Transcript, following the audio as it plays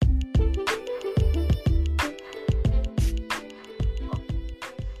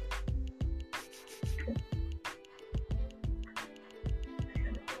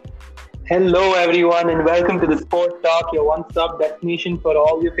Hello, everyone, and welcome to the Sport Talk, your one-stop destination for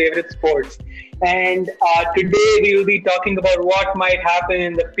all your favorite sports. And today we will be talking about what might happen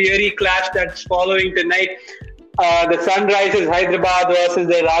in the fiery clash that's following tonight. The Sunrisers Hyderabad versus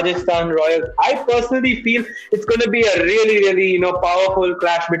the Rajasthan Royals. I personally feel it's going to be a really, powerful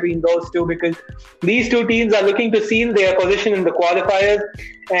clash between those two because these two teams are looking to seal their position in the qualifiers,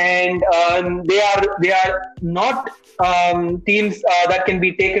 and they are not teams that can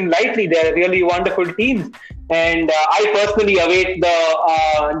be taken lightly. They are really wonderful teams, and I personally await the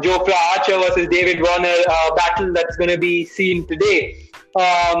Jofra Archer versus David Warner battle that's going to be seen today.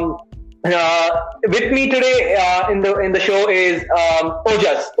 With me today in the show is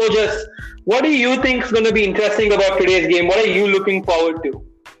Ojas. Ojas, what do you think is going to be interesting about today's game? What are you looking forward to?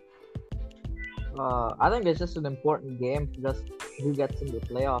 I think it's just an important game for just who gets into the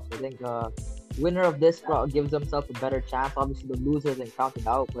playoffs. I think winner of this gives themselves a better chance. Obviously, the loser isn't counted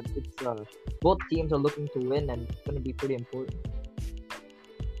out, but it's both teams are looking to win, and it's going to be pretty important.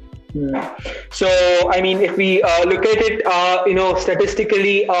 So, I mean, if we look at it,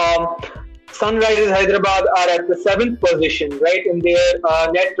 statistically, Sunrisers Hyderabad are at the 7th position, right? And their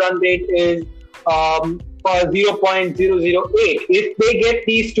net run rate is 0.008. If they get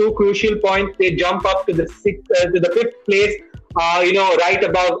these two crucial points, they jump up to the 5th place. Right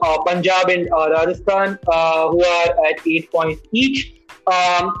above Punjab and Rajasthan, who are at 8 points each.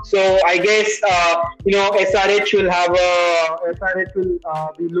 So I guess SRH will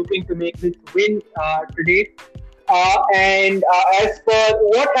be looking to make this win today. And as for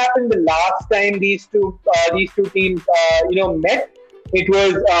what happened the last time these two teams met, it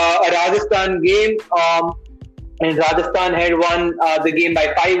was a Rajasthan game, and Rajasthan had won the game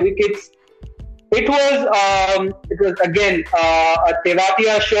by 5 wickets. It was again a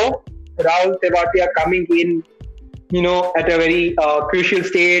Tewatia show. Rahul Tewatia coming in, at a very crucial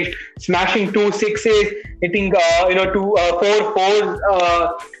stage, smashing 2 sixes, hitting 4 fours,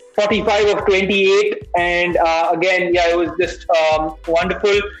 45 of 28, and again, it was just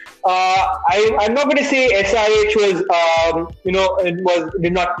wonderful. I'm not going to say SRH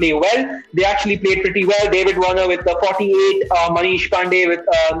did not play well. They actually played pretty well. David Warner with the 48, Manish Pandey with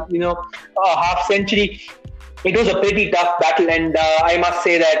a half century. It was a pretty tough battle, and I must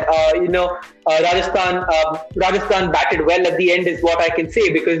say that Rajasthan batted well at the end, is what I can say,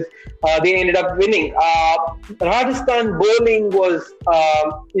 because they ended up winning. Rajasthan bowling was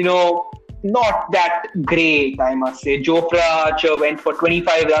not that great, I must say. Jofra Archer went for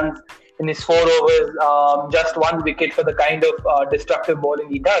 25 runs in his 4 overs, just 1 wicket for the kind of destructive bowling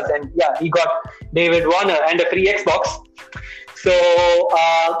he does. And he got David Warner and a free Xbox. So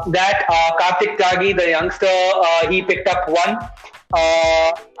that Kartik Tyagi, the youngster, he picked up 1.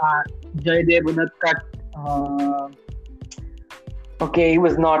 Jaydev Unadkat, he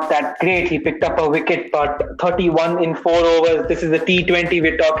was not that great. He picked up a wicket, but 31 in 4 overs. This is a T20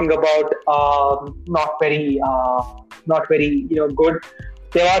 we're talking about. Not very good.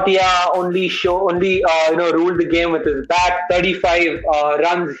 Tewatia only ruled the game with his bat. 35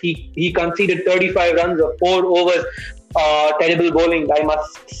 runs. He conceded 35 runs of 4 overs. Terrible bowling, I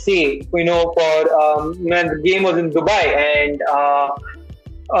must say. The game was in Dubai, and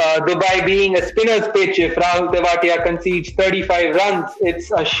Dubai being a spinner's pitch, if Rahul Tewatia concedes 35 runs,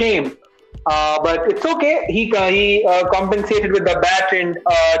 it's a shame. But it's okay. He compensated with the bat and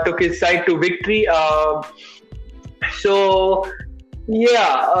took his side to victory.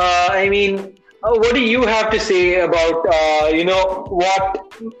 What do you have to say about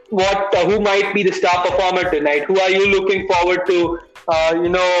who might be the star performer tonight? Who are you looking forward to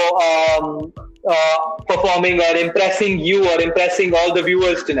performing or impressing you or impressing all the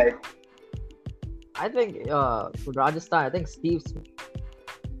viewers tonight? I think for Rajasthan, I think Steve Smith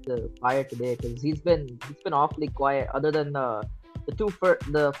the fire today, because he's been awfully quiet. Other than the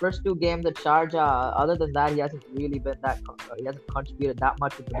first 2 games at Sharjah, other than that, he hasn't really been he hasn't contributed that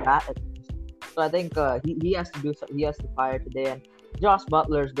much with the bat. So I think he has to fire today, and Josh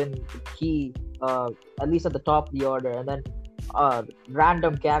Butler's been key, at least at the top of the order. And then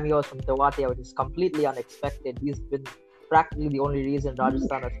random cameos from Tewatia, which is completely unexpected. He's been practically the only reason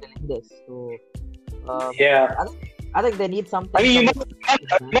Rajasthan are still in this. So I think they need something. I mean, you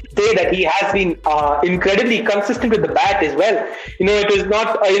must say that he has been incredibly consistent with the bat as well. It was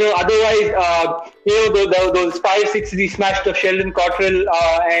not, otherwise, those 5 6s he smashed of Sheldon Cottrell,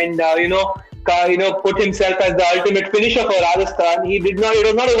 and put himself as the ultimate finisher for Rajasthan. It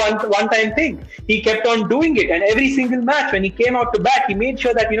was not a one-time thing. He kept on doing it, and every single match when he came out to bat, he made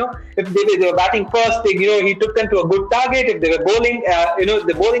sure that if they were batting first, he took them to a good target. If they were bowling,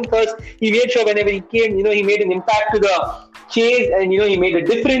 the bowling first, he made sure whenever he came, he made an impact to the chase, and he made a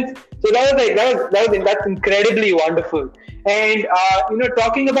difference. So that's incredibly wonderful. And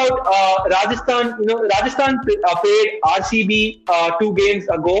talking about Rajasthan, Rajasthan played RCB 2 games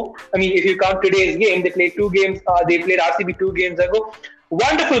ago. I mean, if you count today's game, they played 2 games. They played RCB 2 games ago.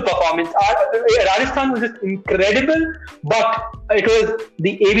 Wonderful performance. Rajasthan was just incredible, but it was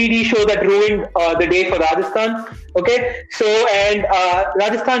the ABD show that ruined the day for Rajasthan. Okay, so and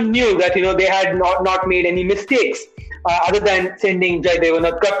Rajasthan knew that they had not made any mistakes other than sending Jai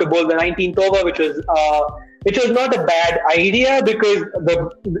Devanatkar to bowl the 19th over, which was not a bad idea because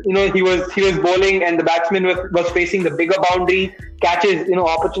he was bowling and the batsman was facing the bigger boundary catches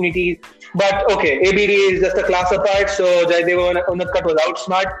opportunities. But okay, ABD is just a class apart. So Jaydev Unadkat was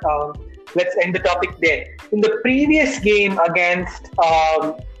outsmart. Let's end the topic there. In the previous game against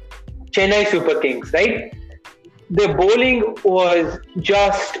Chennai Super Kings, right? The bowling was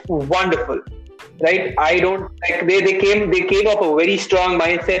just wonderful, right? I don't like they came up a very strong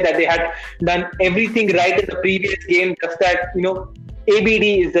mindset that they had done everything right in the previous game. Just that ABD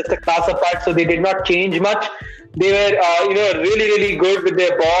is just a class apart, so they did not change much. They were really really good with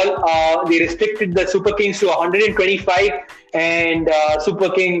their ball. They restricted the Super Kings to 125, and Super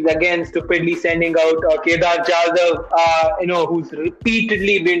Kings again stupidly sending out Kedar Jadhav, who's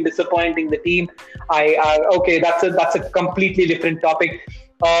repeatedly been disappointing the team. Okay, that's a completely different topic.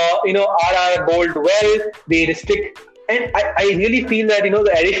 RR bowled well. They restrict, and I really feel that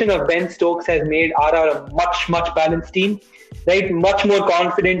the addition of Ben Stokes has made RR a much balanced team, right? Much more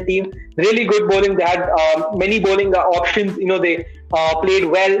confident team. Really good bowling. They had many bowling options. They played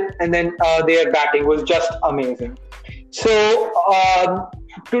well, and then their batting was just amazing. So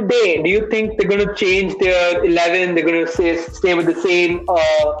today, do you think they're going to change their 11? They're going to stay with the same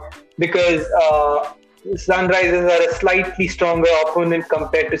because Sunrisers are a slightly stronger opponent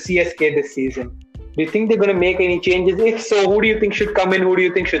compared to CSK this season. Do you think they're going to make any changes? If so, who do you think should come in? Who do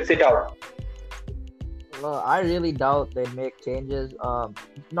you think should sit out? Well, I really doubt they make changes.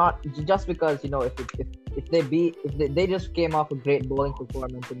 Not just because if they just came off a great bowling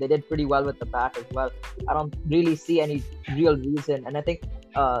performance and they did pretty well with the bat as well. I don't really see any real reason, and I think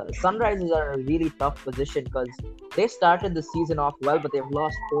Sunrisers are in a really tough position because they started the season off well, but they've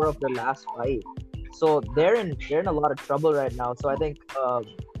lost 4 of their last 5. So they're in a lot of trouble right now. So I think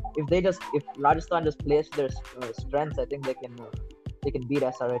if Rajasthan just plays to their strengths, I think they can beat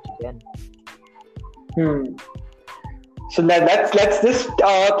SRH again. So let's just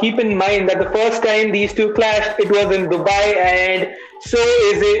keep in mind that the first time these two clashed, it was in Dubai, and so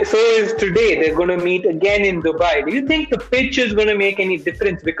is today. They're going to meet again in Dubai. Do you think the pitch is going to make any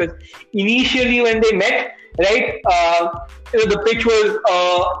difference? Because initially when they met, right, the pitch was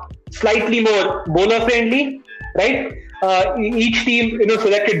slightly more bowler friendly, right? Each team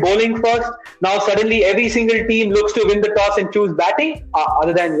selected bowling first. Now suddenly every single team looks to win the toss and choose batting.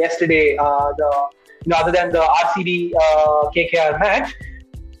 Other than yesterday, other than the RCB KKR match,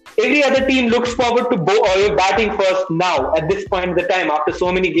 every other team looks forward to batting first now at this point of the time. After so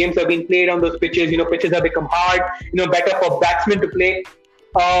many games have been played on those pitches, pitches have become hard, better for batsmen to play.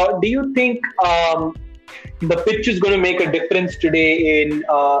 Do you think the pitch is going to make a difference today in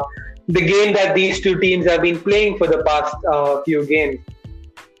the game that these two teams have been playing for the past few games?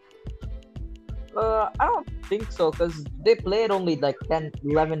 I don't think so because they played only like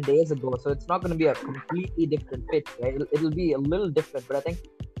 10-11 days ago, so it's not going to be a completely different pitch, right? It'll be a little different, but I think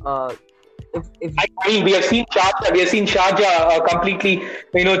if I mean, we have seen Sharjah completely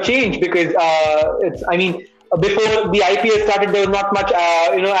change because before the IPL started, there was not much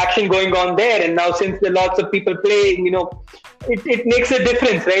action going on there, and now since there are lots of people playing, it makes a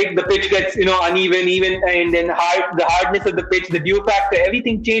difference, right? The pitch gets uneven, and then the hardness of the pitch, the dew factor,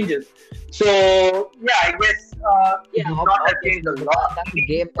 everything changes. So yeah, I guess not have changed a lot. That's a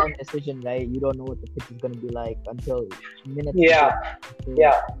game time decision, right? You don't know what the pitch is going to be like until minutes. Yeah, so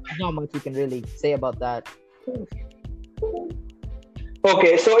yeah. There's not much you can really say about that.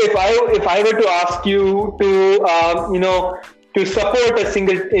 Okay, so if I were to ask you to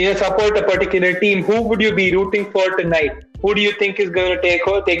support a particular team, who would you be rooting for tonight? Who do you think is going to take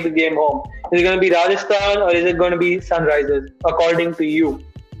the game home? Is it going to be Rajasthan or is it going to be Sunrisers, according to you?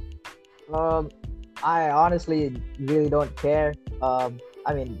 I honestly really don't care.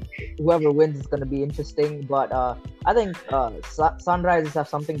 I mean, whoever wins is going to be interesting, but I think Sunrisers have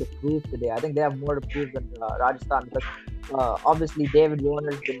something to prove today. I think they have more to prove than Rajasthan because obviously David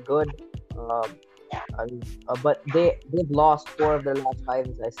Warner's been good, but they've lost 4 of their last 5,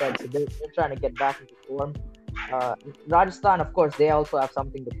 as I said, so they're trying to get back into form. Rajasthan, of course, they also have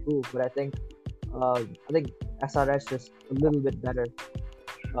something to prove, but I think SRH is a little bit better.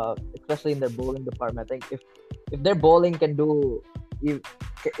 Especially in their bowling department. I think if their bowling can do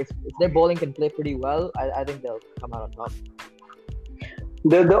if their bowling can play pretty well, I think they'll come out on top.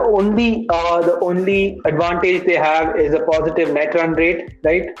 The only advantage they have is a positive net run rate,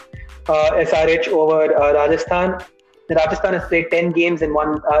 right? SRH over Rajasthan. Rajasthan has played 10 games and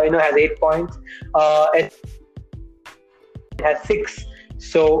has 8 points. Has 6.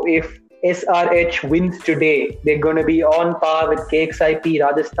 So if SRH wins today, they're going to be on par with KXIP,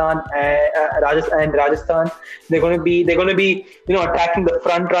 Rajasthan, and Rajasthan. They're going to be attacking the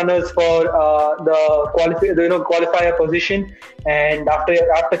front runners for the qualifier position. And after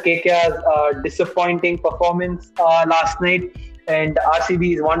KKR's disappointing performance last night and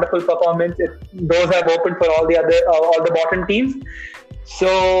RCB's wonderful performance, those have opened for all the bottom teams.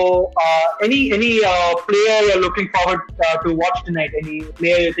 So, any player you're looking forward to watch tonight? Any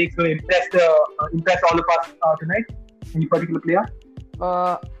player you think is going to impress all of us tonight? Any particular player?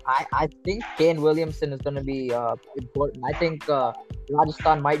 I think Kane Williamson is going to be important. I think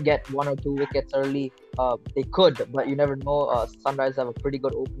Rajasthan might get 1 or 2 wickets early. They could, but you never know. Sunrise have a pretty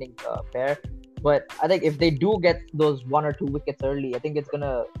good opening pair. But I think if they do get those 1 or 2 wickets early, I think it's going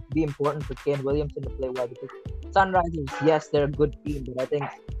to be important for Kane Williamson to play well, because Sunrisers, yes, they're a good team, but I think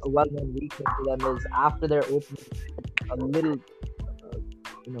a well-known weakness for them is after their opening, a little,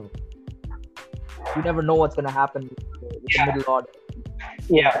 you never know what's going to happen with the middle order.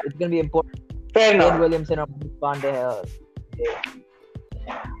 Yeah. It's going to be important. Fair enough. Kane Williamson or Manish Pandey.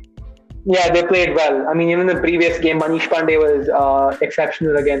 Yeah, they played well. I mean, even in the previous game, Manish Pandey was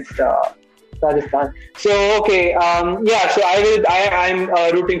exceptional against Rajasthan. So okay, so I'm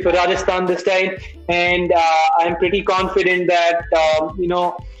rooting for Rajasthan this time, and I'm pretty confident that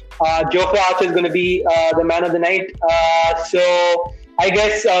Jofra Archer is going to be the man of the night. So I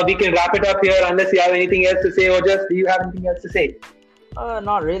guess we can wrap it up here, unless you have anything else to say, or just do you have anything else to say?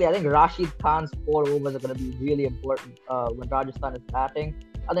 Not really. I think Rashid Khan's 4 overs are going to be really important when Rajasthan is batting.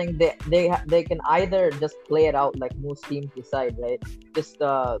 I think they can either just play it out like most teams decide, right? Just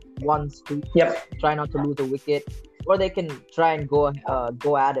one sweep, try not to lose a wicket, or they can try and go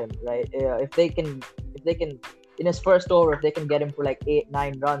at him, right? If they can in his first over, if they can get him for like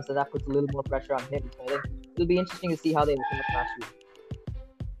 8-9 runs, then that puts a little more pressure on him. So I think it'll be interesting to see how they open up Rashid.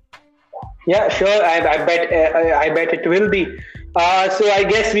 Yeah, sure. I bet it will be. So I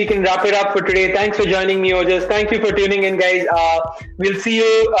guess we can wrap it up for today. Thanks for joining me, Ojas. Thank you for tuning in, guys. We'll see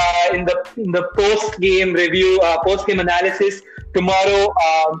you in the post-game review, post-game analysis tomorrow.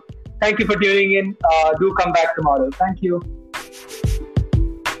 Thank you for tuning in. Do come back tomorrow. Thank you.